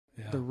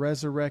The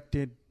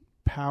resurrected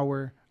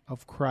power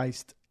of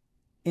Christ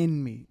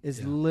in me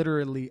is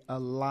literally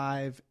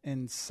alive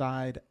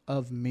inside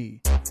of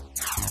me.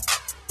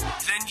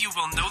 Then you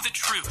will know the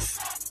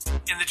truth,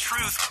 and the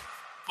truth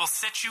will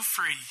set you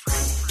free.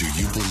 Do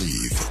you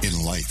believe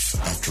in life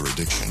after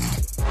addiction?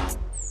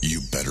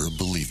 You better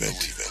believe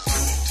it.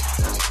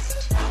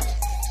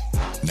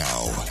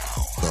 Now,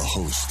 the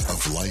host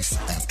of Life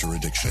After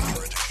Addiction.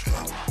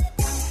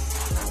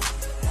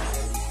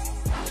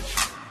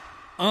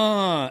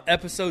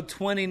 Episode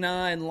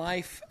 29,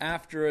 Life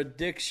After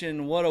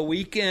Addiction. What a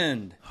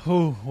weekend.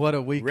 Oh, what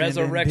a weekend.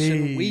 Resurrection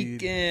indeed.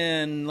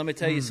 weekend. Let me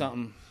tell you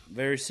something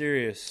very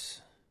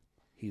serious.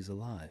 He's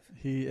alive.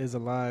 He is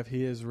alive.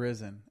 He is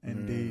risen.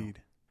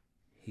 Indeed.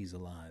 He's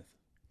alive.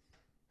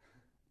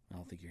 I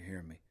don't think you're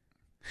hearing me.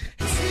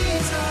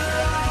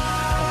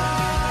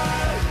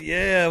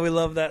 Yeah, we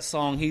love that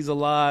song. He's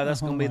alive.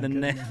 That's going to be the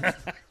name.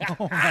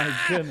 Oh, my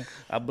goodness.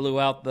 I blew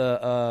out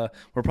the,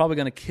 we're probably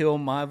going to kill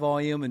my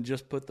volume and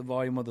just put the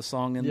volume of the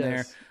song in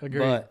there. Agreed.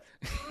 But,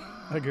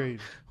 Agreed.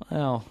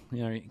 well,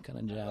 you know, you're kind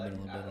of jabbing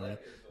a little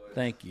bit.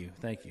 Thank you.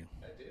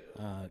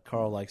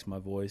 Carl likes my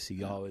voice.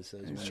 He always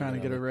says He's trying to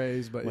get a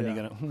raise, but when yeah.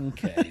 you gonna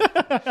okay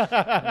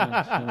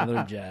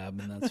another jab,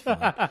 and that's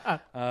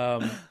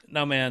fine.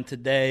 No, man,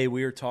 today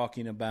we are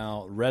talking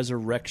about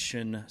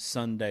Resurrection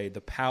Sunday, the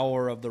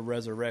power of the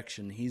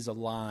resurrection. He's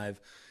alive,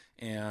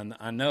 and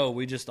I know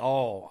we just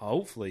all,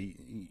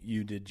 hopefully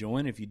you did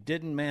join. If you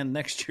didn't, man,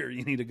 next year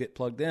you need to get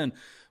plugged in.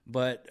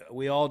 But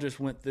we all just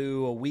went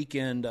through a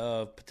weekend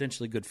of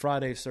potentially Good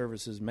Friday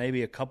services,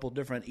 maybe a couple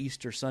different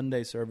Easter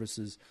Sunday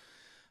services.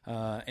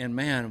 And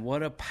man,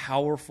 what a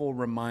powerful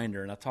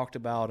reminder. And I talked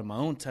about in my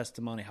own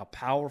testimony how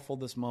powerful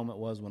this moment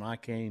was when I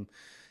came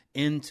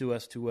into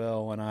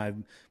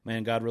S2L,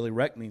 and God really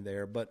wrecked me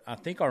there. But I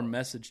think our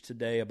message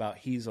today about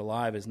He's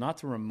alive is not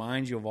to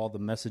remind you of all the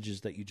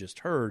messages that you just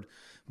heard,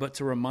 but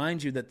to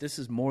remind you that this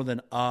is more than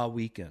a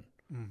weekend,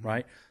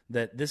 right?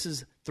 That this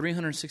is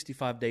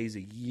 365 days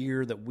a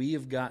year that we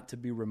have got to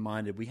be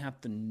reminded. We have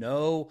to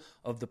know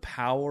of the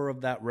power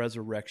of that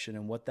resurrection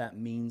and what that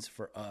means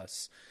for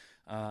us.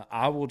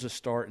 I will just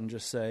start and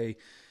just say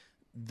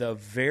the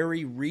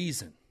very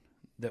reason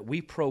that we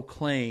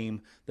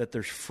proclaim that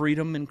there's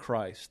freedom in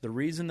Christ, the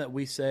reason that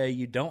we say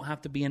you don't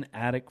have to be an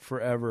addict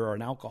forever or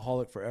an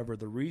alcoholic forever,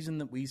 the reason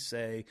that we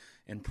say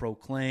and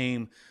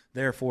proclaim,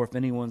 therefore, if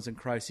anyone's in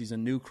Christ, he's a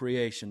new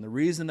creation, the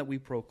reason that we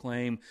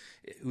proclaim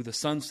who the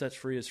Son sets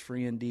free is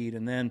free indeed,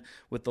 and then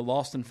with the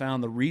lost and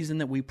found, the reason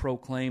that we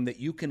proclaim that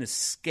you can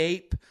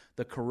escape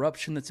the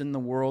corruption that's in the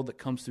world that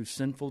comes through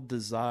sinful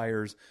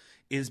desires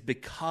is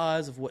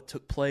because of what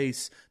took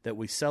place that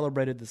we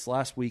celebrated this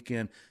last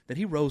weekend, that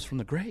He rose from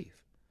the grave,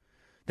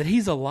 that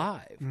He's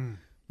alive.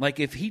 Like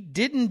if He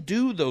didn't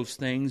do those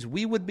things,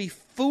 we would be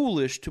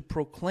foolish to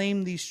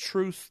proclaim these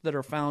truths that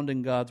are found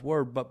in God's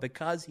Word. But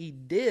because He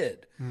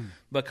did,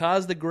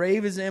 because the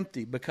grave is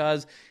empty,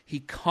 because He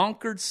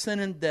conquered sin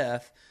and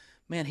death,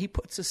 man, He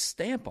puts a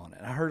stamp on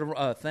it. I heard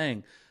a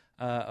thing,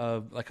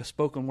 like a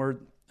spoken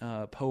word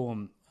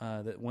poem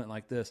that went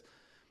like this.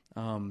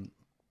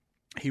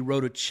 He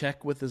wrote a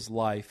check with his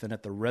life, and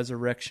at the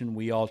resurrection,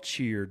 we all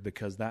cheered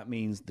because that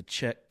means the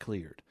check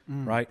cleared,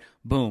 right?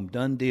 Boom,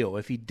 done deal.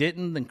 If he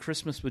didn't, then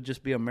Christmas would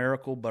just be a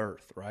miracle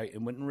birth, right?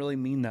 It wouldn't really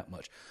mean that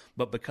much.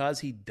 But because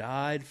He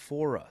died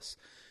for us,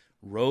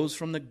 rose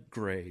from the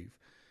grave,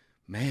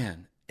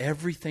 man,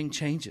 everything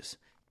changes.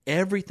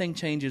 Everything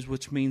changes,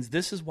 which means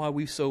this is why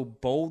we so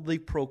boldly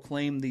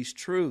proclaim these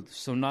truths.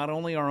 So not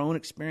only our own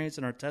experience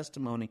and our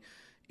testimony,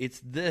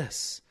 it's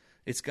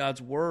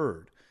God's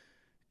Word.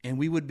 And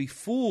we would be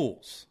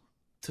fools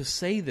to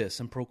say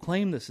this and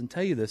proclaim this and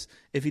tell you this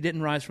if He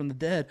didn't rise from the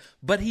dead.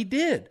 But He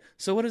did.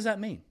 So what does that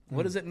mean?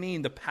 What does it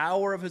mean? The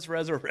power of His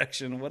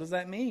resurrection, what does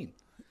that mean?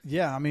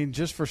 Yeah, I mean,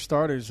 just for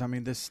starters, I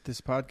mean, this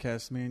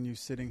podcast, me and you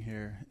sitting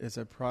here, is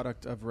a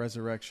product of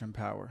resurrection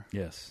power.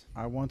 Yes.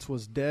 I once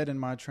was dead in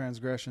my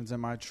transgressions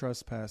and my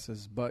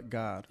trespasses, but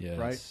God, Yes.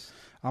 right?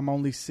 I'm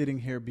only sitting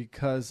here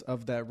because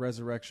of that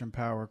resurrection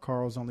power.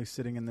 Carl's only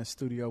sitting in this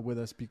studio with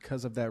us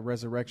because of that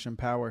resurrection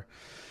power.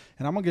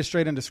 And I'm going to get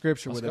straight into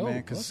Scripture with it,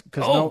 man, because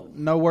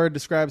no word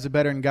describes it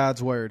better than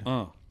God's Word.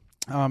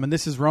 And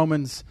this is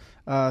Romans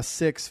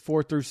 6,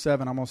 4 through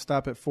 7. I'm going to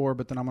stop at 4,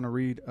 but then I'm going to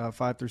read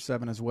 5 through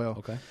 7 as well.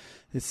 Okay.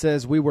 It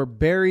says, "We were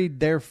buried,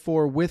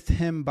 therefore, with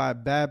Him by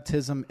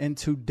baptism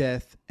into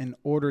death, in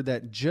order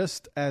that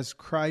just as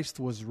Christ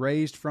was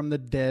raised from the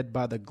dead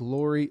by the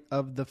glory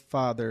of the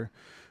Father,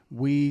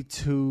 we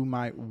too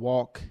might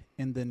walk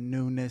in the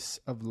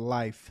newness of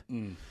life."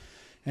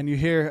 And you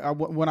hear,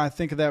 when I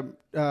think of that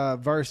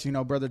verse, you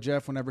know, Brother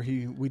Jeff, whenever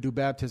we do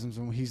baptisms,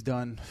 and he's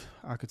done,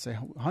 I could say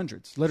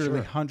hundreds,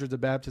 literally hundreds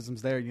of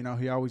baptisms there, you know,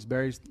 he always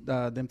buries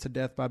them to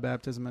death by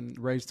baptism and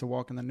raised to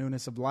walk in the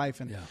newness of life.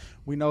 And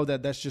we know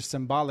that that's just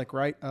symbolic,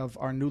 right, of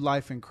our new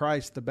life in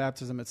Christ, the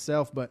baptism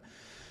itself. But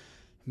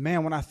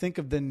Man, when I think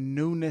of the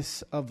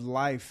newness of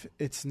life,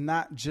 it's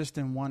not just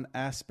in one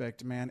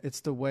aspect, man. It's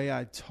the way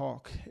I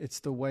talk. It's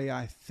the way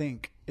I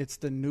think. It's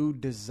the new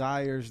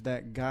desires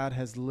that God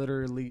has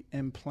literally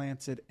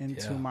implanted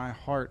into my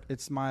heart.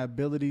 It's my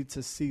ability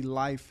to see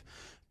life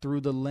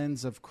through the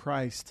lens of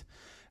Christ.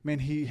 Man,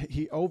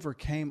 he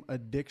overcame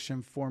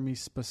addiction for me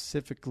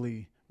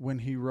specifically when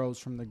he rose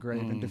from the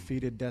grave and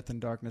defeated death and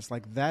darkness.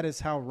 Like, that is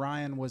how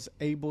Ryan was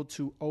able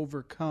to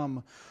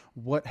overcome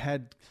what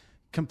had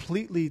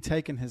completely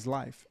taken his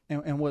life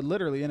and what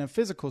literally, in a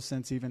physical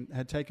sense, even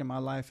had taken my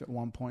life at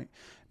one point.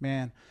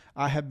 Man,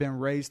 I have been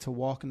raised to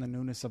walk in the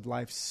newness of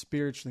life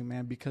spiritually,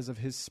 man, because of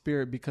his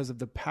spirit, because of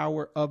the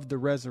power of the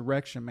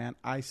resurrection, man.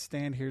 I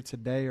stand here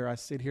today, or I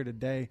sit here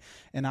today,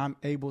 and I'm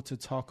able to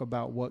talk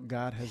about what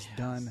God has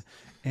done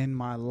in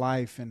my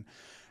life. And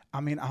I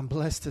mean, I'm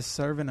blessed to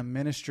serve in a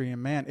ministry,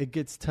 and man, it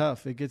gets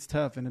tough. It gets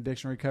tough in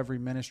addiction recovery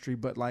ministry,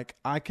 but like,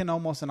 I can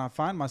almost, and I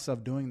find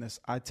myself doing this,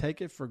 I take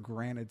it for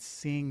granted,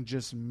 seeing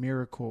just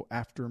miracle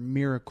after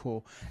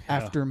miracle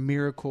after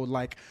miracle,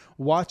 like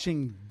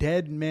watching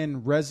dead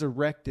men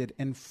resurrected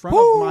in front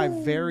of my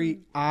very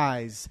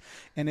eyes.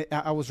 And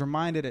I was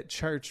reminded at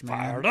church, man.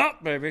 Fired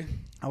up, baby.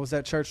 I was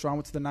at church, so I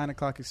went to the 9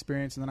 o'clock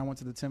experience, and then I went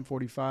to the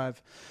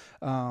 1045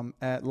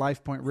 at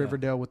Life Point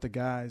Riverdale with the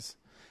guys.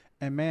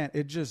 And man,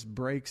 it just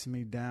breaks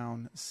me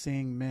down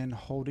seeing men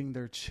holding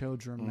their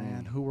children,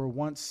 man, who were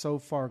once so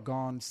far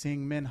gone,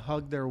 seeing men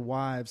hug their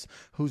wives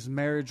whose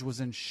marriage was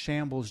in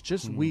shambles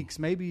just weeks,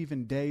 maybe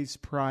even days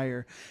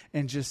prior,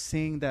 and just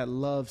seeing that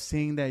love,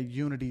 seeing that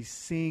unity,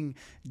 seeing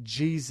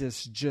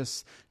Jesus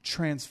just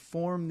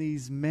transform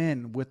these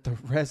men with the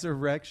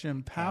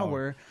resurrection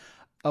power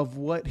of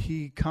what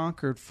he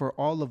conquered for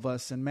all of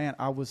us. And man,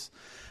 I was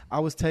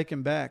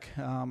taken back.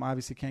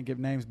 Obviously can't give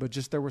names, but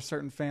just there were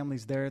certain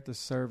families there at the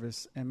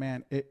service, and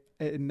man,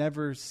 it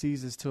never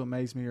ceases to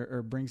amaze me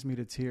or brings me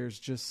to tears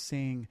just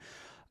seeing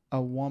a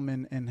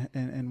woman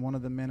and one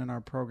of the men in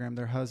our program,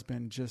 their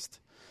husband, just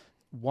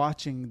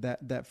watching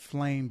that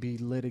flame be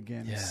lit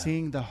again,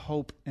 seeing the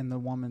hope in the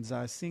woman's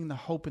eyes, seeing the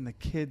hope in the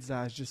kids'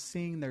 eyes, just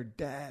seeing their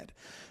dad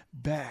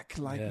back.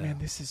 Like, man,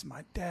 this is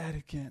my dad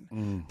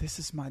again. This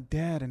is my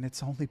dad, and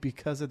it's only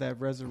because of that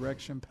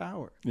resurrection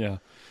power. Yeah.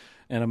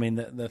 And I mean,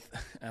 and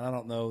I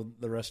don't know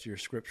the rest of your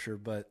scripture,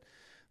 but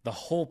the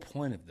whole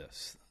point of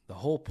this, the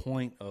whole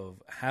point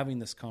of having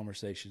this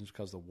conversation is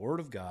because the Word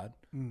of God,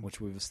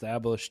 which we've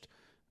established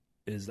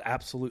is the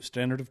absolute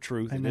standard of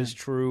truth. Amen. It is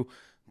true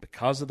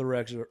because of the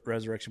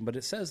resurrection, but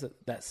it says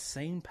that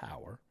same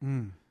power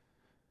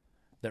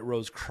that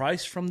rose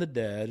Christ from the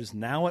dead is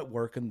now at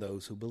work in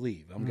those who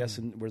believe. I'm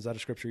guessing, was that a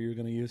scripture you were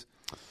going to use?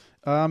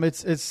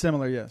 It's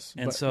similar, yes.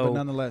 And but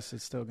nonetheless,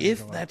 it's still good.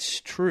 If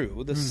that's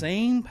true, the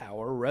same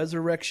power,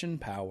 resurrection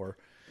power,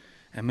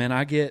 and man,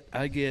 I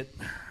don't get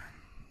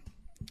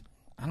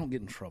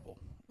in trouble.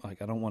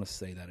 Like, I don't want to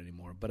say that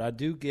anymore, but I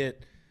do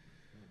get,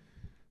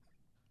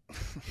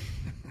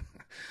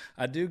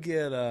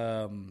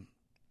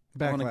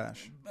 backlash.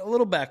 A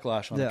little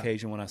backlash on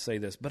occasion when I say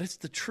this, but it's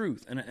the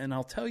truth. And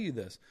I'll tell you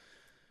this.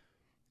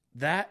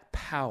 That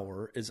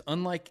power is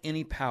unlike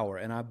any power.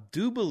 And I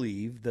do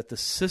believe that the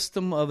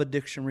system of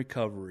addiction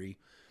recovery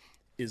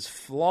is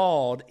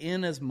flawed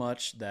in as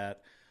much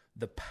that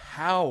the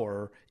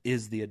power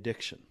is the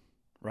addiction,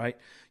 right?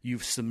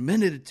 You've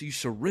you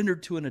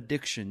surrendered to an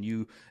addiction.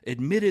 You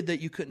admitted that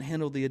you couldn't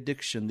handle the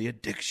addiction. The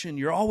addiction,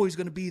 you're always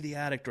going to be the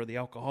addict or the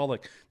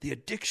alcoholic. The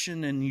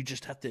addiction, and you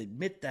just have to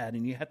admit that,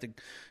 and you have to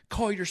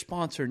call your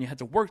sponsor, and you have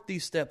to work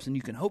these steps, and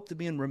you can hope to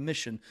be in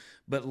remission.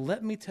 But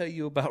let me tell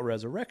you about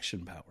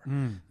resurrection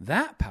power.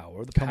 That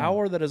power, the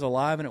power that is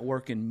alive and at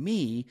work in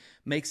me,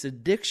 makes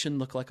addiction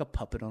look like a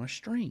puppet on a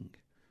string.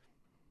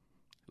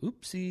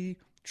 Oopsie.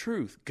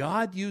 Truth.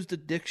 God used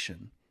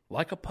addiction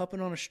like a puppet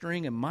on a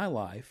string in my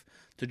life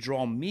to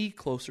draw me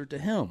closer to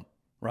Him,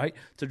 right?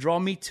 To draw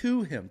me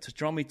to Him, to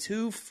draw me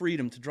to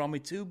freedom, to draw me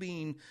to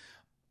being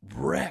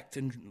wrecked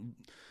and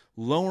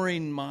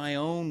lowering my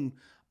own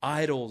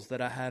idols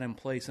that I had in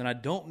place. And I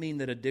don't mean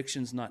that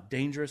addiction's not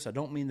dangerous. I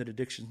don't mean that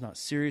addiction's not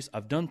serious.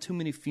 I've done too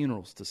many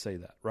funerals to say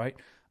that, right?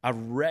 I've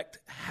wreaked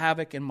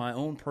havoc in my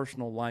own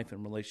personal life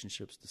and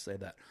relationships to say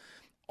that.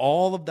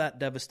 All of that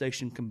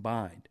devastation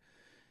combined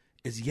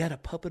is yet a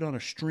puppet on a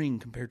string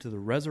compared to the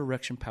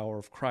resurrection power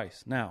of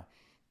Christ. Now,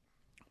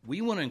 we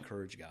want to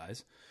encourage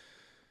guys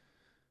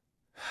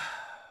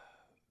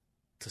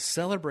to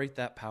celebrate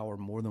that power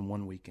more than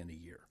one weekend a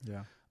year.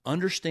 Yeah.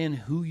 Understand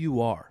who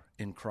you are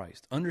in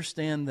Christ.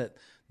 Understand that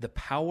the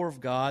power of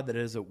God that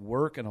is at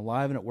work and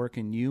alive and at work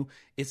in you,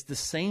 it's the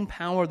same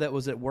power that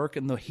was at work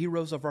in the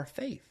heroes of our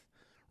faith,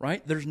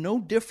 right? There's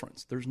no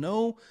difference. There's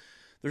no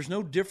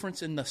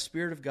difference in the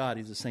Spirit of God.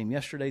 He's the same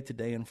yesterday,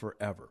 today, and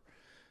forever.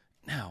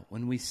 Now,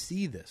 when we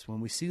see this,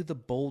 when we see the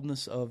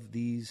boldness of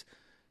these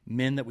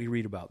men that we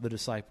read about, the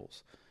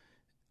disciples,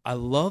 I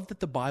love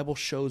that the Bible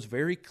shows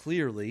very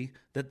clearly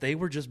that they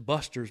were just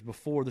busters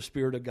before the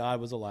Spirit of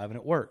God was alive and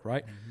at work,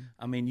 right?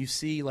 I mean, you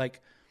see,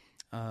 like,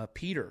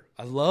 Peter.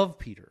 I love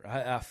Peter.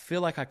 I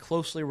feel like I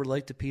closely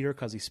relate to Peter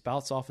because he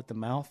spouts off at the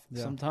mouth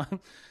sometimes,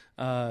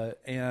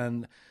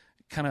 and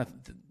kind of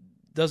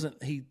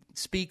he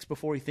speaks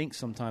before he thinks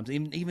sometimes.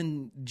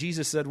 Even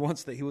Jesus said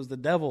once that he was the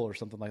devil or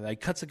something like that. He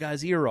cuts a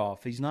guy's ear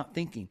off. He's not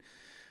thinking.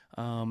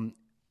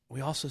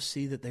 We also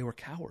see that they were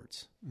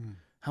cowards.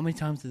 How many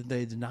times did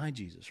they deny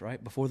Jesus,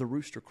 right? Before the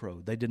rooster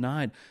crowed. They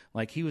denied,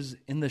 like he was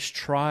in this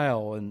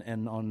trial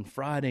and on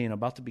Friday and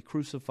about to be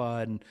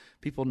crucified, and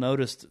people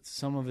noticed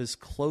some of his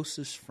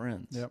closest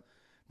friends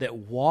that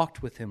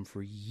walked with him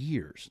for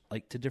years,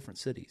 like to different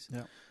cities,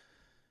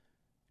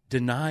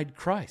 denied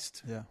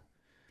Christ. Yeah.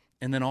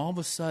 And then all of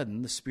a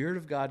sudden, the Spirit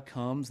of God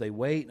comes. They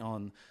wait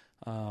on,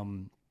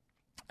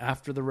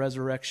 after the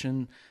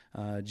resurrection,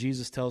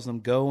 Jesus tells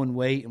them, go and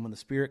wait. And when the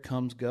Spirit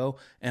comes, go.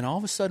 And all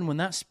of a sudden, when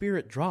that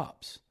Spirit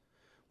drops,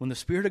 when the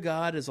Spirit of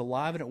God is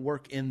alive and at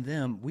work in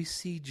them, we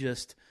see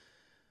just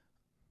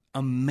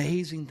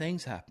amazing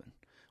things happen.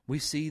 We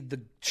see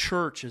the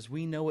church as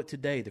we know it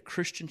today, the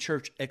Christian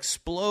church,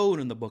 explode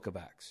in the book of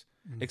Acts.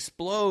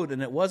 Explode.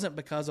 And it wasn't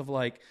because of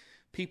like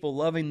people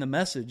loving the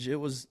message. It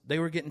was they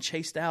were getting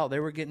chased out. They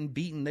were getting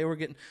beaten. They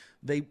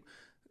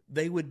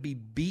would be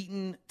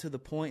beaten to the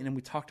point, and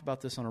we talked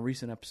about this on a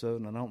recent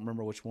episode, and I don't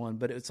remember which one,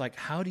 but it's like,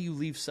 how do you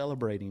leave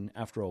celebrating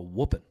after a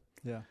whooping?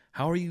 Yeah.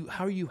 How are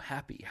you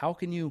happy? How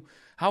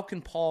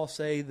can Paul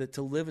say that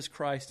to live is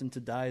Christ and to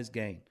die is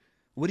gain?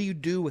 What do you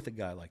do with a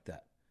guy like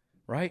that?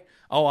 Right?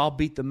 Oh, I'll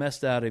beat the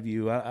mess out of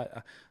you.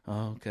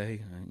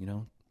 Okay,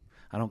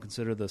 I don't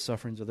consider the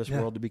sufferings of this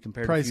world to be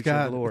compared to the future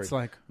of the Lord. It's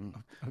like,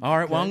 all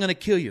right, well, I'm going to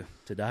kill you.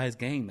 To die is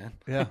gain, man.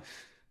 Yeah.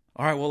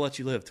 All right, we'll let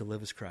you live. To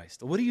live is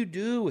Christ. What do you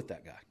do with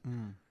that guy?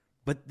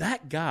 But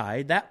that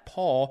guy, that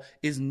Paul,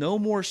 is no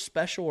more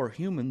special or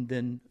human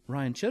than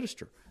Ryan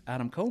Chittister,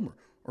 Adam Comer,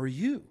 or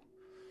you.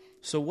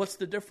 So what's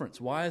the difference?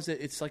 Why is it?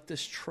 It's like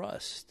this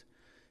trust.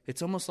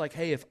 It's almost like,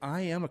 hey, if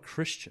I am a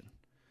Christian,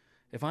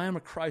 if I am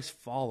a Christ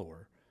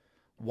follower,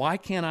 why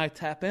can't I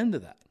tap into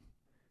that?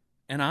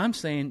 And I'm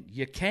saying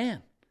you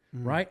can,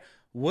 right?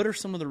 What are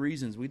some of the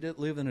reasons? We did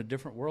live in a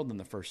different world than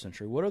the first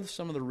century. What are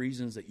some of the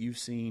reasons that you've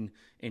seen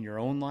in your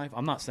own life?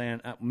 I'm not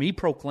saying, me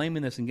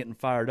proclaiming this and getting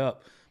fired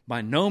up,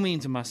 by no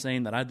means am I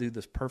saying that I do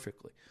this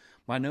perfectly.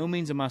 By no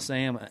means am I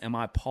saying, am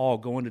I Paul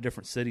going to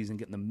different cities and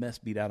getting the mess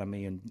beat out of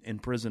me in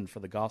prison for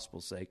the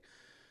gospel's sake.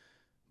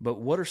 But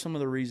what are some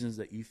of the reasons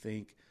that you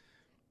think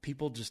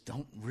people just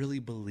don't really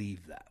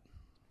believe that?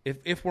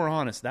 If we're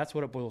honest, that's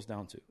what it boils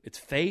down to. It's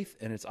faith,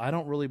 and it's I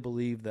don't really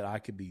believe that I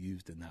could be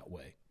used in that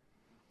way.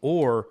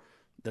 Or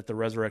that the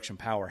resurrection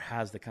power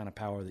has the kind of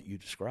power that you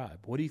describe.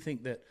 What do you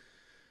think that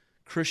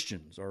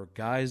Christians or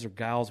guys or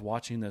gals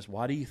watching this,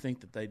 why do you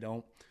think that they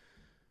don't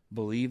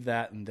believe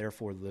that and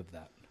therefore live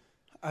that?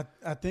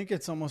 I think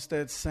it's almost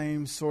that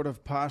same sort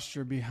of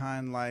posture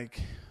behind, like,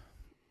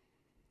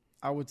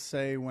 I would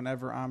say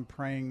whenever I'm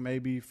praying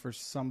maybe for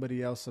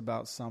somebody else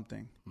about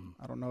something.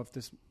 I don't know if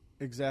this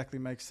exactly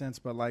makes sense,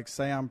 but like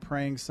say I'm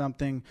praying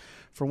something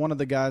for one of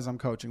the guys I'm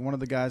coaching, one of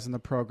the guys in the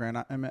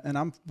program, and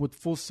I'm with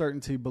full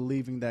certainty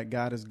believing that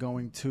God is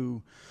going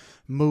to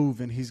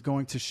move and he's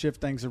going to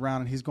shift things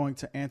around and he's going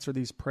to answer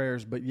these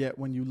prayers. But yet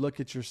when you look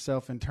at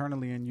yourself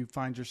internally and you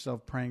find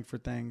yourself praying for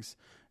things,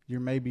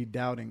 you're maybe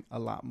doubting a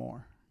lot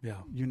more.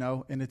 Yeah.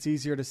 And it's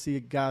easier to see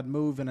God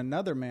move in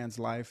another man's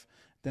life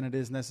than it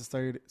is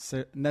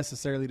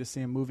necessarily to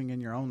see him moving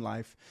in your own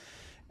life.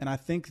 And I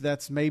think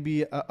that's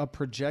maybe a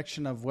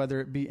projection of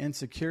whether it be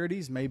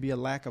insecurities, maybe a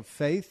lack of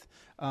faith,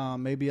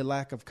 maybe a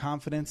lack of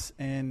confidence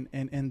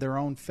in their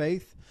own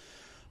faith.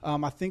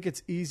 I think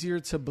it's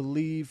easier to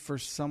believe for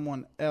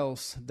someone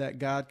else that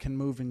God can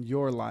move in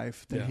your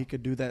life than he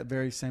could do that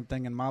very same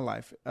thing in my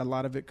life. A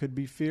lot of it could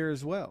be fear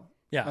as well.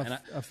 Yeah,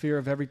 a fear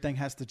of everything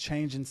has to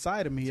change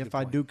inside of me if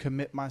I do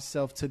commit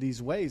myself to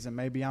these ways, and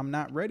maybe I'm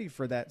not ready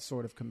for that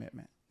sort of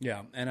commitment.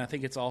 Yeah, and I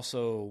think it's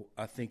also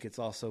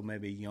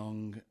maybe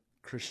young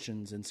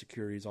Christians,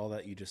 insecurities, all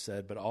that you just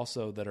said, but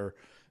also that are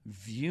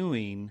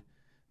viewing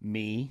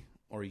me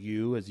or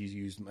you, as you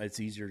use,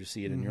 it's easier to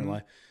see it in your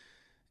life.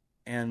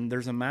 And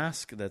there's a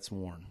mask that's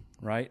worn,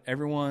 right?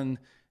 Not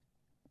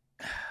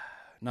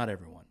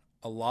everyone,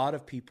 a lot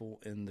of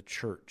people in the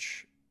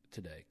church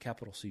today,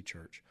 capital C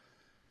church,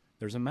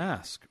 there's a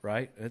mask,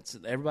 right? It's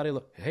everybody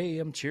look, hey,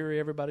 I'm cheery,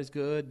 everybody's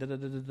good, da da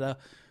da da da.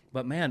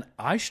 But man,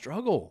 I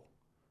struggle,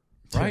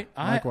 right?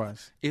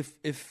 Likewise.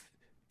 If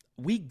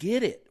we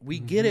get it,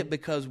 get it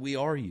because we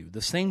are you.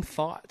 The same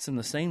thoughts and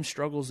the same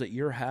struggles that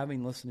you're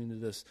having listening to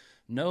this.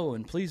 No,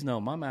 and please know,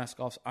 my mask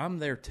off. I'm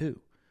there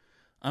too.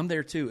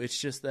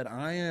 It's just that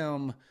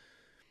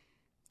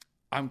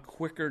I'm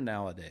quicker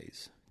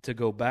nowadays to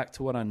go back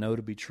to what I know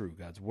to be true,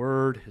 God's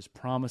word, his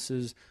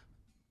promises,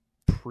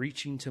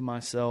 preaching to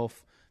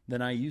myself, than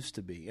I used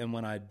to be. And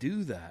when I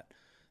do that,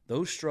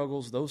 those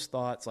struggles, those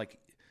thoughts, like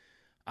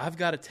I've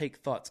got to take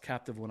thoughts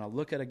captive when I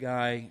look at a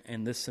guy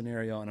in this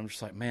scenario and I'm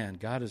just like, man,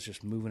 God is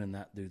just moving in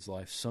that dude's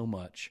life so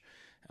much.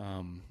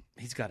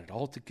 He's got it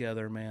all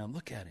together, man.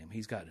 Look at him.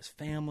 He's got his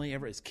family.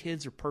 His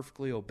kids are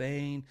perfectly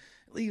obeying.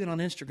 Even on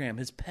Instagram,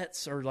 his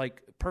pets are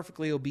like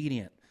perfectly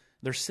obedient.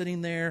 They're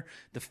sitting there.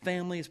 The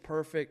family is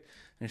perfect.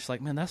 And it's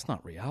like, man, that's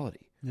not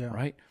reality,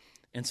 right?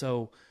 And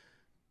so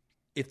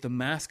if the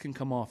mask can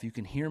come off, you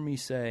can hear me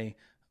say,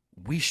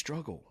 we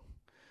struggle,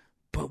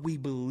 but we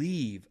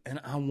believe. And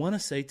I want to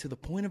say to the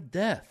point of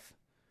death,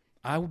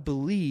 I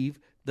believe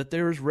that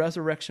there is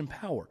resurrection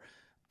power.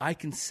 I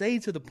can say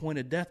to the point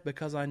of death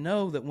because I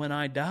know that when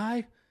I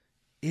die,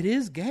 it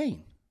is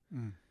gain.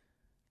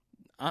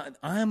 I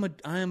am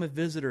a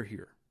visitor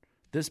here.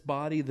 This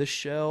body, this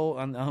shell,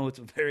 I know it's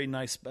a very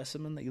nice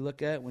specimen that you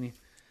look at when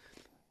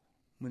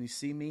you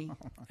see me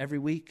every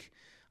week.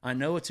 I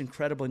know it's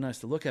incredibly nice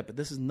to look at, but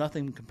this is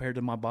nothing compared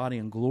to my body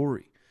in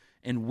glory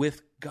and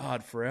with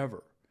God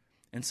forever.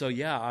 And so,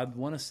 yeah, I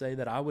want to say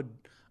that I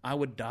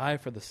would die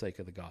for the sake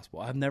of the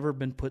gospel. I've never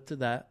been put to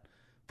that.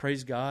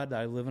 Praise God,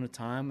 I live in a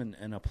time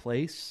and a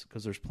place,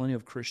 because there's plenty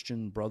of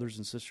Christian brothers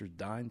and sisters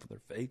dying for their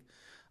faith.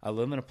 I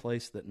live in a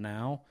place that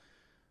now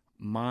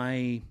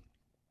my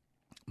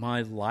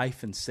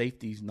life and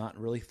safety is not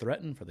really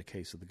threatened for the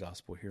case of the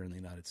gospel here in the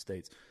United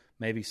States.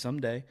 Maybe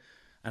someday,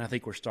 and I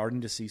think we're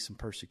starting to see some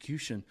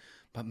persecution.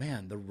 But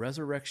man, the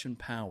resurrection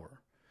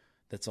power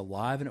that's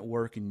alive and at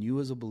work in you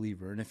as a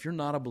believer, and if you're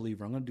not a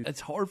believer,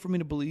 it's hard for me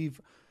to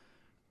believe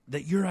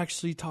that you're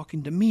actually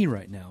talking to me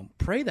right now.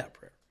 Pray that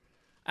prayer.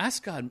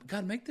 Ask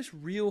God, make this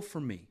real for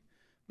me.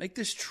 Make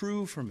this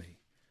true for me.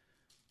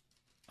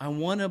 I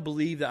want to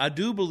believe that. I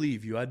do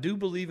believe you. I do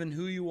believe in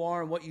who you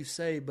are and what you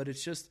say, but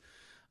it's just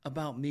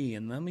about me.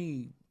 And let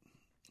me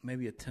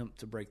maybe attempt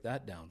to break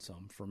that down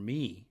some for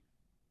me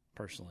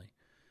personally.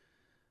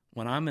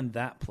 When I'm in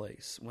that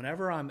place,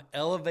 whenever I'm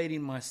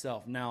elevating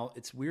myself, now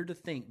it's weird to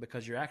think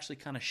because you're actually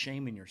kind of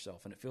shaming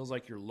yourself and it feels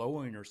like you're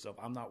lowering yourself.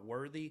 I'm not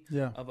worthy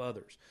of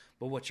others.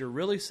 But what you're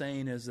really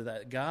saying is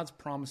that God's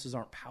promises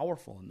aren't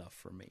powerful enough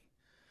for me.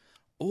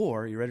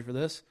 Or, you ready for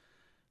this?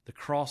 The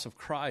cross of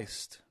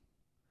Christ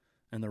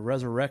and the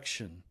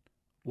resurrection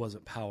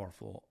wasn't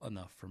powerful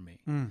enough for me.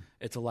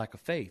 It's a lack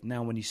of faith.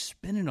 Now, when you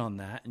spin it on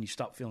that and you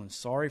stop feeling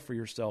sorry for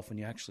yourself and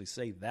you actually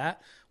say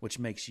that, which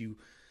makes you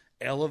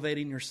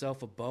elevating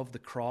yourself above the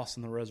cross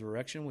and the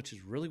resurrection, which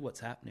is really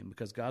what's happening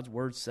because God's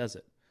word says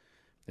it.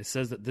 It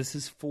says that this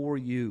is for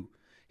you.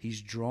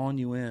 He's drawn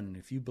you in. And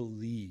if you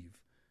believe,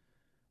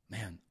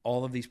 man,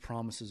 all of these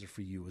promises are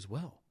for you as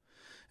well.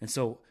 And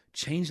so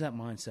change that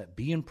mindset.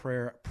 Be in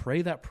prayer.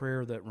 Pray that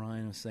prayer that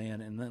Ryan was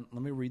saying. And then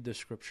let me read this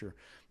scripture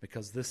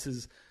because this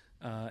is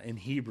in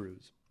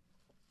Hebrews.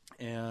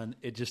 And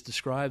it just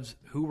describes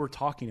who we're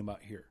talking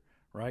about here,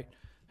 right?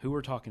 Who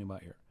we're talking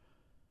about here.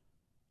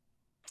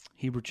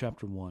 Hebrews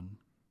chapter 1,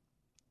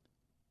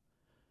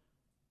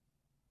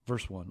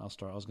 verse 1. I was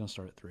going to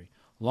start at 3.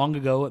 Long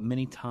ago, at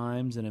many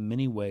times and in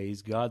many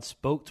ways, God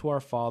spoke to our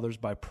fathers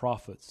by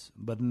prophets,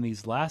 but in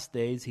these last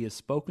days he has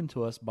spoken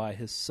to us by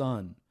his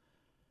Son,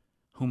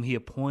 whom he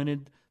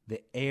appointed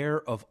the heir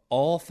of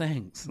all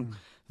things,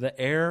 the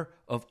heir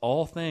of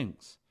all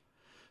things,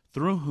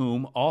 through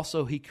whom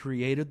also he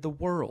created the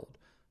world.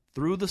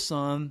 Through the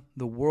Son,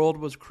 the world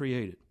was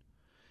created.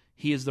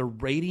 He is the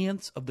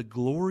radiance of the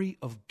glory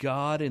of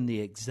God and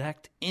the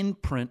exact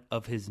imprint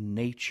of his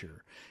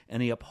nature,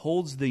 and he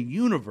upholds the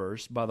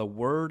universe by the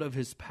word of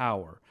his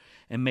power,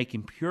 and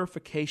making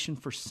purification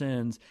for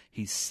sins,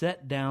 he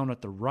sat down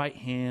at the right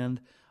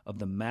hand of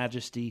the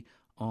majesty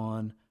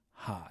on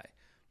high.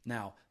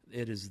 Now,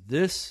 it is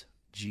this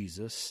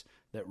Jesus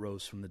that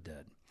rose from the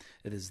dead.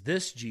 It is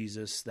this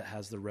Jesus that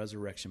has the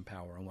resurrection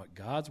power. And what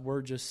God's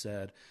word just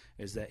said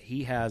is that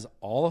he has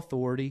all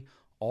authority,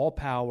 all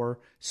power,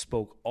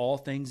 spoke all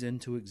things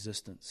into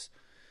existence.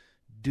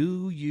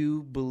 Do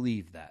you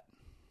believe that?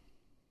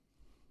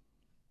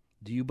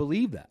 Do you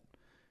believe that?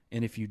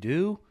 And if you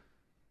do,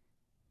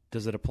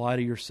 does it apply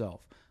to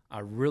yourself? I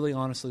really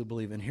honestly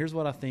believe, and here's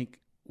what I think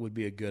would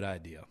be a good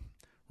idea,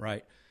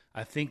 right?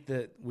 I think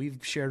that we've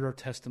shared our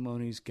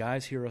testimonies.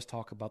 Guys hear us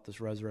talk about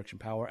this resurrection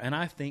power, and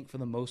I think for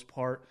the most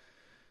part,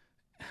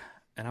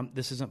 and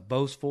this isn't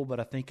boastful, but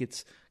I think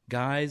it's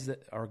guys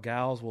that or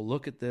gals will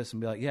look at this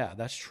and be like, yeah,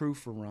 that's true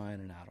for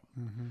Ryan and Adam.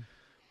 Mm-hmm.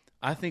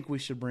 I think we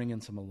should bring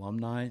in some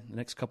alumni the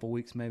next couple of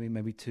weeks,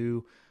 maybe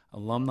 2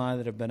 alumni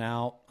that have been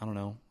out. I don't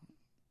know.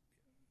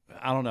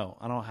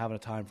 I don't have a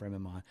time frame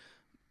in mind.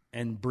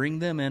 And bring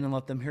them in and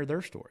let them hear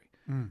their story.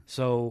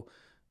 So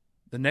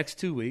the next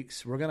 2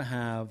 weeks, we're going to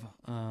have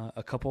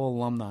a couple of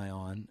alumni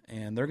on,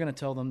 and they're going to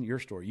tell them your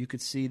story. You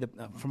could see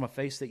from a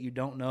face that you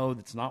don't know,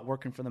 that's not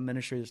working for the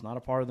ministry, that's not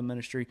a part of the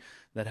ministry,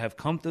 that have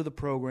come through the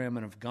program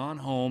and have gone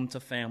home to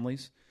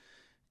families,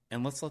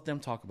 and let's let them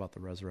talk about the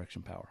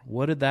resurrection power.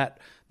 What did that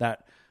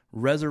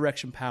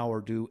resurrection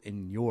power do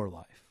in your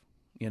life?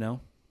 You know?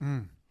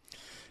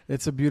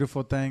 It's a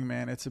beautiful thing,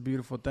 man. It's a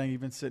beautiful thing.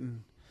 Even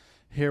sitting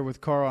here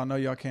with Carl, I know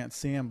y'all can't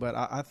see him, but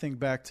I think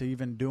back to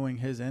even doing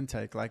his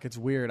intake. Like, it's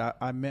weird.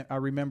 I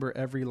remember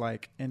every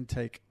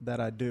intake that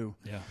I do.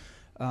 Yeah.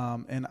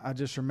 And I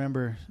just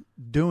remember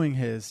doing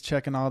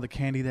checking all the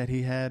candy that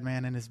he had,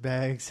 man, in his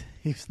bags.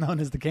 He was known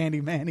as the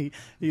Candy Man.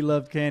 He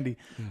loved candy.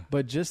 Yeah.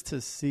 But just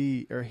to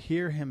see or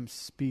hear him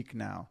speak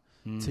now,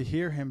 to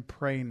hear him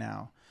pray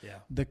now,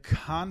 the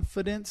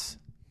confidence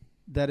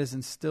that is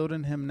instilled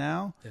in him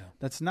now,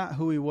 that's not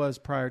who he was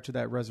prior to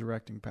that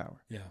resurrecting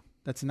power. Yeah.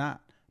 That's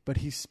not. But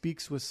he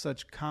speaks with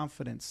such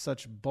confidence,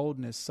 such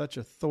boldness, such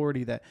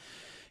authority that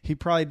he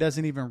probably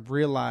doesn't even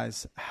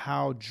realize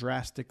how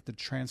drastic the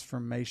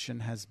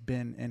transformation has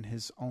been in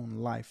his own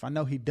life. I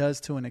know he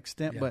does to an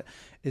extent, but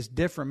it's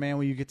different, man,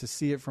 when you get to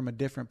see it from a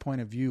different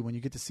point of view, when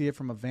you get to see it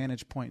from a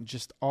vantage point and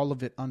just all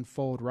of it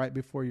unfold right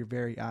before your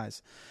very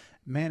eyes.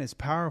 Man, it's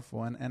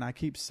powerful, and I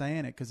keep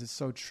saying it because it's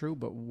so true,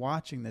 but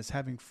watching this,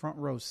 having front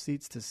row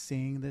seats to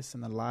seeing this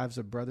in the lives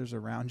of brothers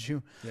around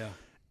you,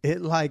 it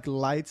like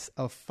lights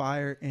a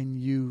fire in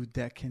you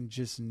that can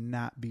just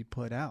not be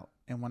put out.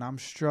 And when I'm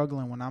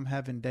struggling, when I'm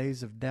having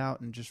days of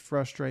doubt and just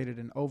frustrated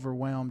and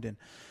overwhelmed, and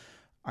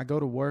I go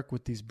to work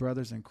with these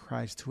brothers in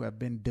Christ who have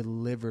been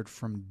delivered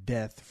from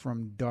death,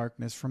 from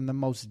darkness, from the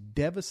most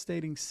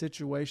devastating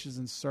situations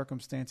and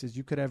circumstances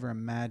you could ever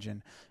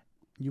imagine,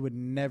 you would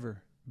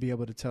never be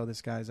able to tell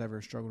this guy's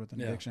ever struggled with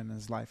an addiction in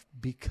his life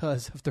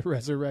because of the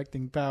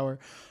resurrecting power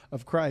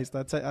of Christ.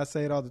 I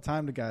say it all the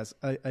time to guys.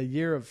 A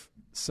year of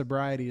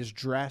sobriety is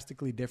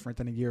drastically different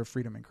than a year of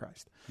freedom in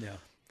Christ. Yeah.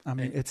 I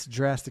mean, it's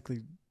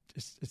drastically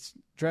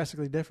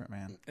different,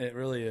 man. It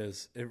really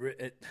is.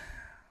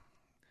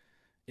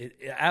 It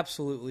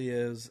absolutely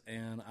is,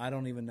 and I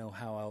don't even know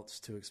how else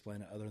to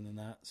explain it other than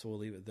that. So we'll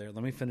leave it there.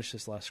 Let me finish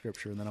this last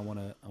scripture, and then I want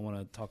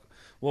to talk.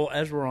 Well,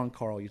 as we're on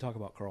Carl, you talk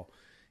about Carl.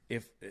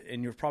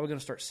 And you're probably going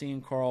to start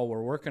seeing Carl.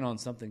 We're working on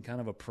something,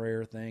 kind of a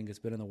prayer thing. It's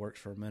been in the works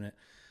for a minute.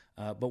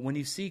 But when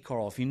you see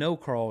Carl, if you know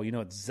Carl, you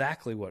know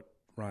exactly what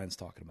Ryan's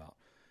talking about.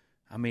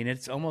 I mean,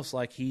 it's almost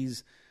like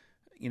he's,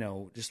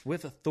 just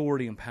with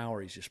authority and power,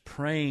 he's just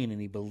praying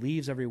and he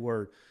believes every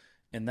word.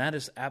 And that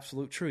is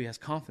absolute true. He has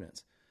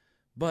confidence.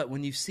 But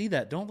when you see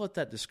that, don't let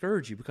that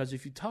discourage you, because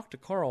if you talk to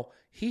Carl,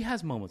 he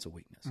has moments of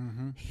weakness.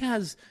 Mm-hmm. He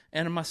has,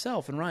 and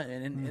myself and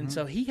Ryan, and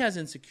so he has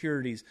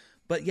insecurities,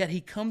 but yet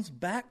he comes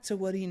back to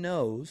what he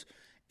knows,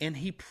 and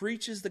he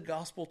preaches the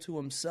gospel to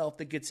himself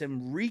that gets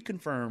him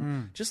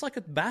reconfirmed, just like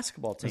a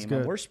basketball team.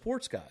 We're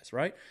sports guys,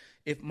 right?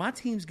 If my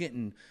team's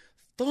getting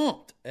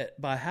thumped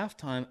by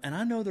halftime, and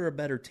I know they're a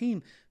better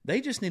team, they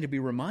just need to be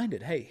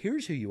reminded, hey,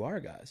 here's who you are,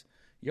 guys.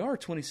 You are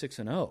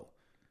 26-0.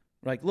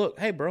 Like, look,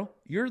 hey, bro,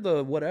 you're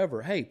the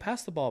whatever. Hey,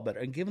 pass the ball better.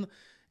 And give them,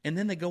 and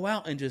then they go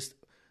out and just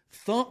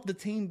thump the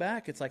team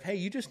back. It's like, hey,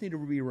 you just need to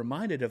be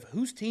reminded of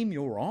whose team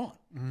you're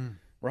on,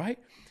 right?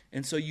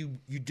 And so you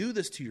do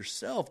this to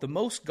yourself. The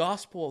most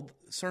gospel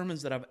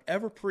sermons that I've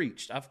ever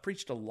preached, I've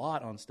preached a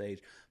lot on stage,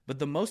 but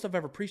the most I've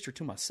ever preached are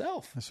to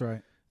myself. That's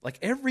right. Like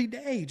every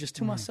day, just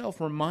to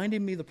myself,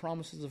 reminding me the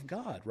promises of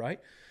God,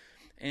 right?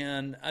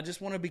 And I just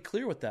want to be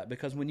clear with that,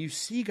 because when you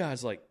see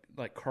guys like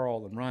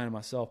Carl and Ryan and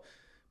myself,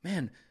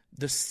 man,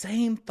 the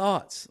same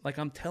thoughts. Like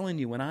I'm telling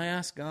you, when I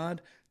ask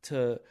God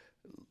to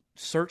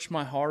search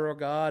my heart, oh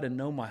God, and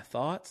know my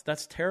thoughts,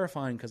 that's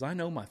terrifying because I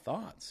know my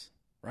thoughts,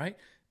 right?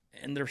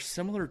 And they're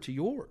similar to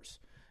yours.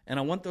 And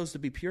I want those to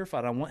be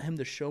purified. I want him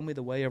to show me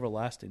the way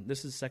everlasting.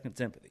 This is 2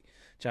 Timothy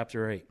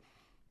chapter 8.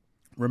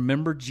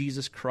 Remember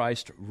Jesus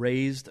Christ,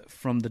 raised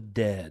from the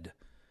dead,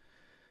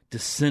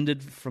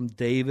 descended from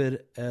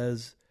David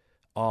as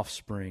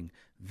offspring.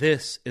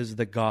 This is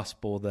the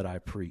gospel that I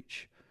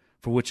preach,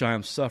 for which I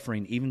am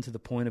suffering, even to the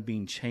point of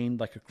being chained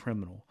like a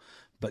criminal.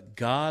 But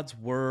God's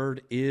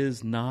word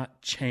is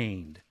not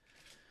chained.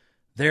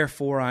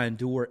 Therefore I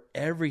endure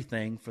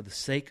everything for the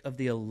sake of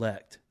the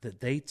elect,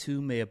 that they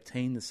too may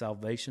obtain the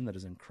salvation that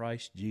is in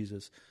Christ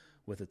Jesus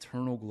with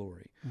eternal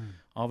glory.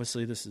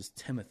 Obviously, this is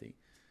Timothy.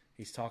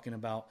 He's talking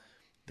about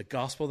the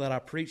gospel that I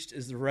preached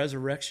is the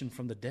resurrection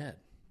from the dead.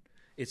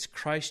 It's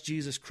Christ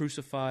Jesus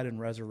crucified and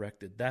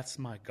resurrected. That's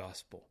my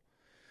gospel.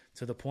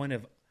 To the point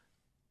of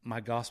my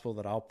gospel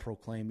that I'll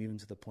proclaim even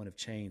to the point of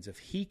chains. If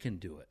he can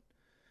do it,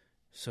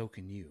 so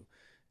can you.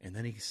 And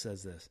then he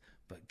says this,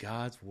 but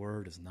God's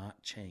word is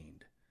not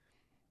chained.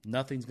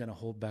 Nothing's going to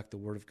hold back the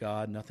word of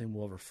God. Nothing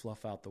will ever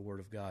fluff out the word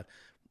of God.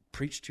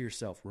 Preach to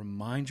yourself.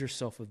 Remind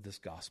yourself of this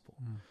gospel.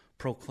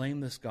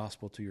 Proclaim this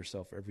gospel to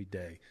yourself every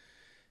day.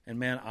 And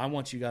man, I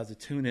want you guys to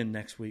tune in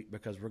next week,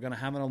 because we're going to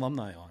have an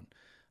alumni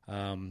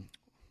on.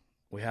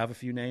 We have a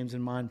few names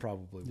in mind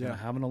probably. We're going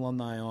to have an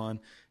alumni on,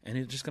 and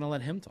it's just going to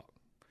let him talk.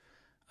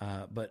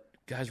 But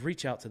guys,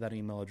 reach out to that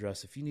email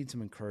address if you need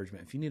some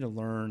encouragement. If you need to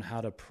learn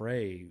how to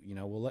pray,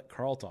 we'll let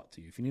Carl talk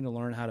to you. If you need to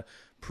learn how to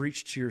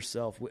preach to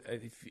yourself,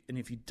 and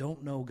if you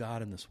don't know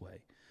God in this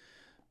way,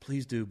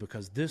 please do,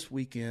 because this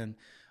weekend,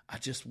 I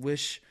just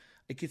wish,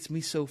 it gets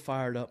me so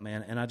fired up,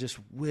 man, and I just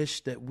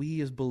wish that we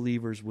as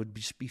believers would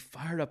just be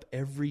fired up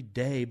every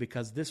day,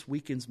 because this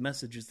weekend's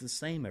message is the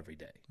same every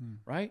day,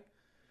 right?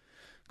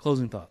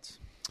 Closing thoughts.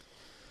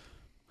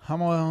 I'm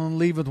going to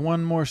leave with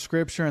one more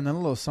scripture and then a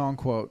little song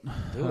quote.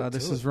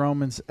 This is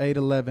Romans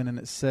 8:11, and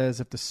it says,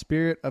 if the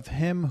spirit of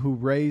him who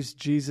raised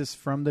Jesus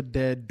from the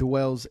dead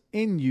dwells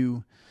in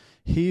you,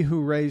 he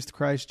who raised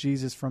Christ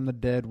Jesus from the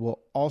dead will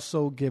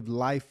also give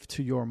life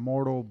to your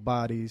mortal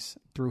bodies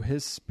through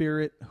his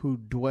spirit who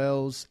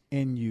dwells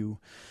in you.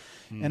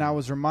 And I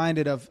was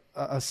reminded of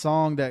a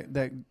song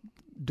that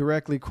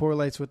directly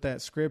correlates with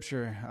that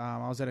scripture.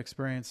 I was at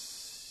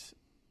Experience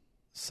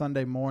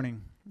Sunday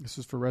morning. This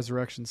was for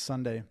Resurrection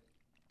Sunday.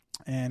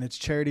 And it's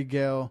Charity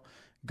Gale.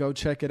 Go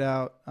check it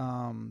out.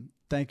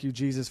 Thank you,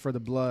 Jesus, for the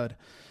blood.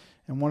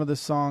 And one of the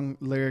song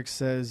lyrics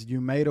says,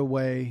 you made a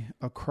way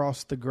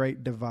across the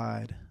great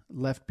divide,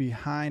 left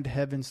behind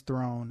heaven's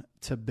throne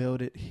to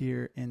build it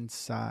here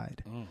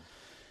inside.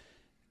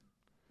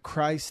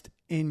 Christ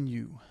in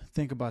you.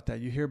 Think about that.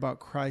 You hear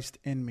about Christ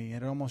in me,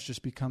 and it almost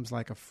just becomes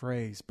like a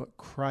phrase, but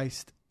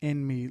Christ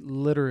in me,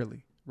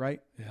 literally, right?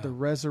 Yeah. The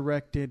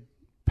resurrected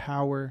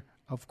power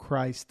of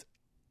Christ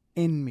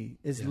in me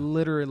is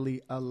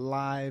literally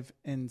alive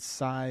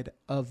inside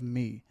of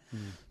me.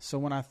 So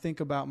when I think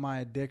about my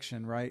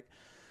addiction, right,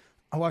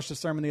 I watched a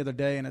sermon the other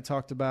day and it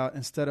talked about,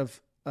 instead of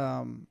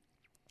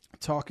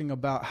talking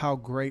about how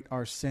great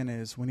our sin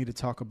is, we need to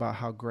talk about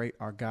how great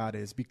our God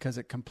is, because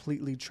it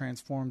completely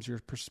transforms your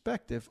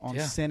perspective on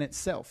sin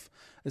itself.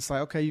 It's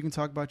like, okay, you can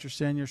talk about your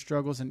sin, your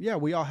struggles, and yeah,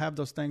 we all have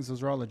those things.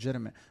 Those are all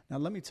legitimate. Now,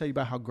 let me tell you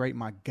about how great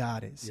my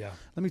God is. Yeah.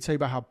 Let me tell you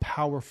about how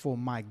powerful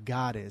my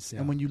God is. Yeah.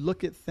 And when you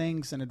look at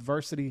things and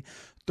adversity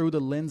through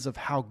the lens of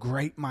how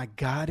great my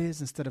God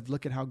is, instead of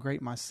look at how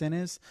great my sin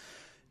is,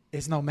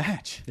 it's no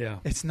match. Yeah.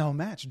 It's no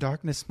match.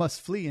 Darkness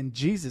must flee in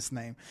Jesus'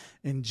 name.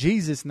 In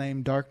Jesus'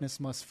 name, darkness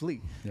must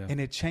flee. Yeah. And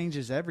it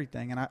changes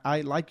everything. And I,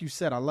 like you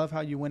said, I love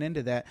how you went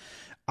into that.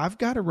 I've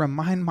got to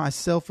remind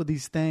myself of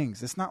these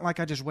things. It's not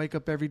like I just wake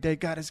up every day,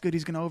 God is good,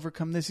 he's going to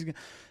overcome this.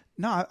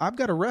 No, I've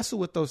got to wrestle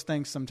with those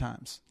things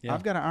sometimes. Yeah.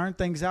 I've got to iron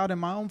things out in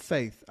my own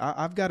faith.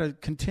 I've got to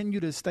continue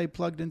to stay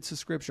plugged into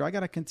Scripture. I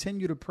got to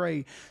continue to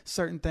pray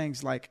certain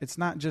things. Like, it's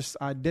not just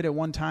I did it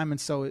one time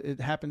and so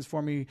it happens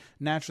for me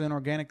naturally and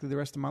organically the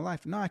rest of my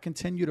life. No, I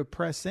continue to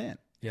press in.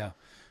 Yeah,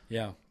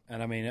 yeah.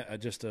 And I mean,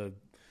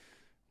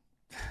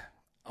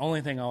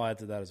 only thing I'll add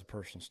to that is a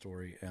personal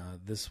story.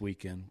 This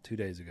weekend, 2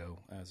 days ago,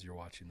 as you're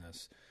watching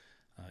this,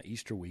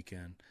 Easter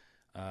weekend,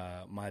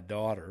 my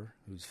daughter,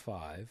 who's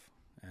 5,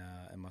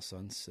 and my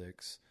son's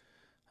 6,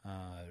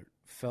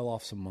 fell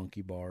off some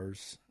monkey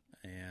bars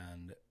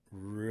and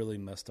really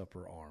messed up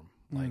her arm.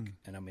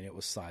 And I mean, it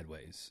was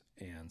sideways.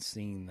 And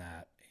seeing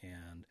that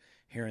and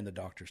hearing the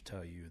doctors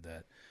tell you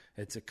that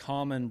it's a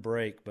common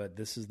break, but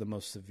this is the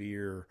most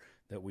severe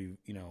that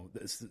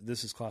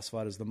this is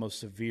classified as the most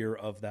severe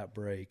of that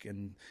break.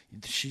 And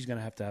she's going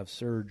to have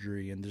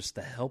surgery, and just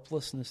the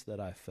helplessness that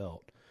I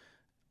felt.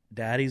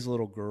 Daddy's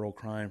little girl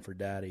crying for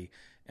daddy.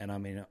 And I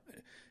mean,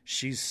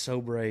 she's so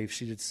brave.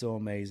 She did so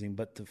amazing.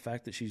 But the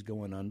fact that she's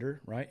going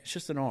under, right? It's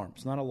just an arm.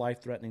 It's not a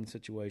life-threatening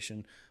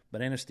situation.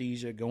 But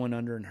anesthesia, going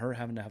under, and her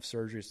having to have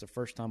surgery. It's the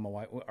first time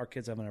our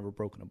kids haven't ever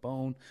broken a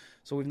bone.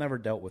 So we've never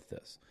dealt with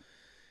this.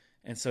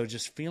 And so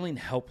just feeling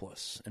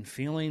helpless and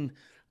feeling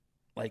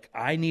like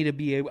I need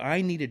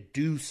to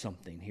do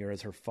something here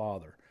as her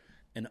father,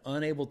 and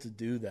unable to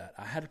do that,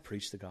 I had to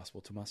preach the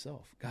gospel to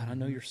myself. God, I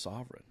know you're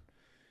sovereign.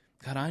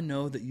 God, I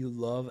know that you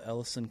love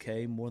Ellison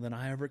Kay more than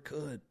I ever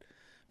could.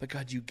 But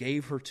God, you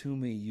gave her to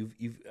me. You've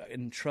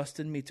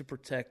entrusted me to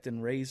protect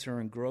and raise her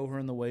and grow her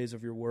in the ways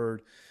of your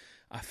word.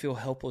 I feel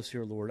helpless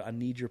here, Lord. I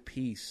need your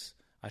peace.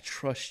 I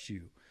trust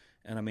you.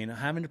 And I mean,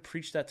 having to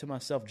preach that to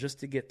myself just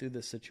to get through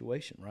this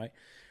situation, right?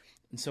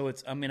 And so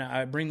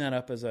I bring that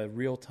up as a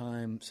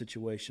real-time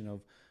situation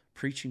of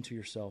preaching to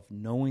yourself,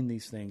 knowing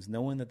these things,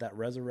 knowing that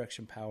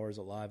resurrection power is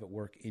alive at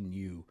work in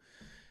you.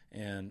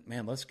 And,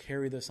 man, let's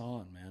carry this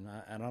on, man.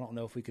 I don't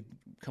know if we could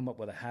come up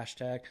with a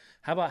hashtag.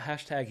 How about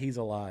hashtag He's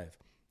Alive?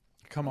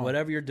 Come on.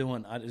 Whatever you're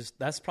doing,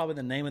 that's probably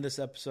the name of this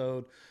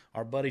episode.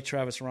 Our buddy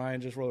Travis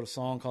Ryan just wrote a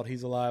song called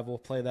He's Alive. We'll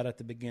play that at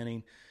the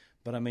beginning.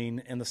 But, I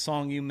mean, in the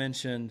song you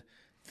mentioned,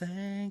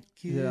 thank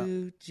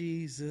you,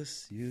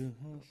 Jesus, you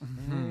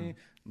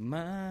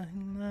my.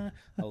 I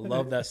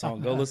love that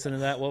song. Go listen to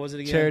that. What was it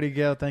again? Charity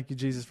Gale, thank you,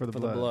 Jesus, for the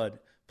blood.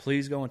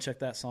 Please go and check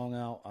that song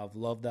out. I've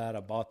loved that.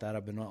 I bought that.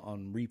 I've been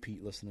on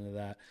repeat listening to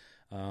that.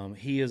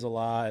 He is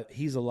alive.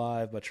 He's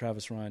Alive by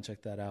Travis Ryan.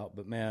 Check that out.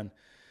 But, man,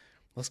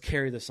 let's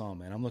carry this on,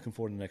 man. I'm looking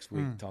forward to next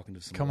week talking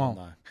to some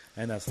alumni.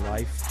 And that's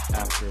Life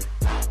After Addiction.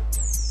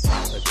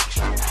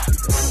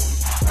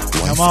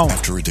 Life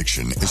After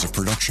Addiction is a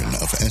production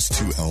of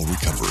S2L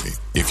Recovery.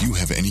 If you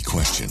have any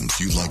questions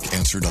you'd like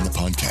answered on the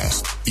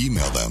podcast,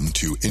 email them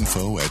to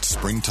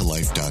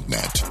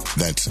info@springtolife.net.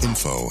 That's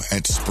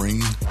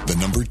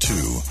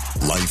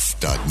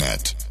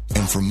info@spring2life.net.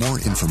 And for more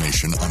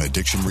information on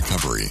addiction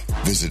recovery,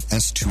 visit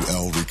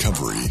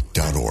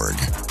s2lrecovery.org.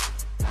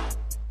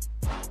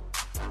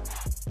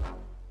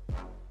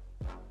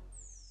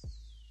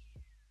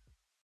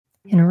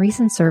 In a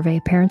recent survey,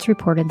 parents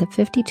reported that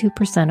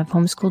 52% of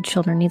homeschooled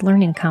children need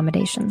learning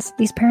accommodations.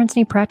 These parents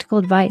need practical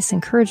advice,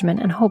 encouragement,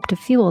 and hope to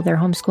fuel their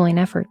homeschooling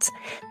efforts.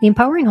 The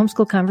Empowering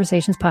Homeschool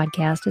Conversations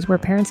podcast is where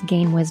parents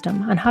gain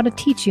wisdom on how to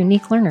teach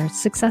unique learners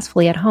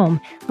successfully at home,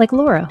 like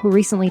Laura, who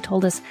recently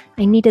told us,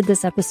 "I needed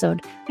this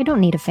episode. I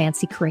don't need a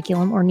fancy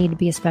curriculum or need to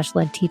be a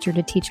special ed teacher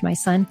to teach my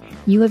son.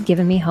 You have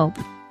given me hope."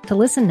 To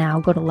listen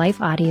now, go to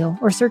Life Audio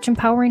or search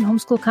Empowering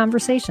Homeschool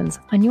Conversations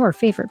on your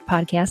favorite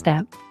podcast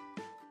app.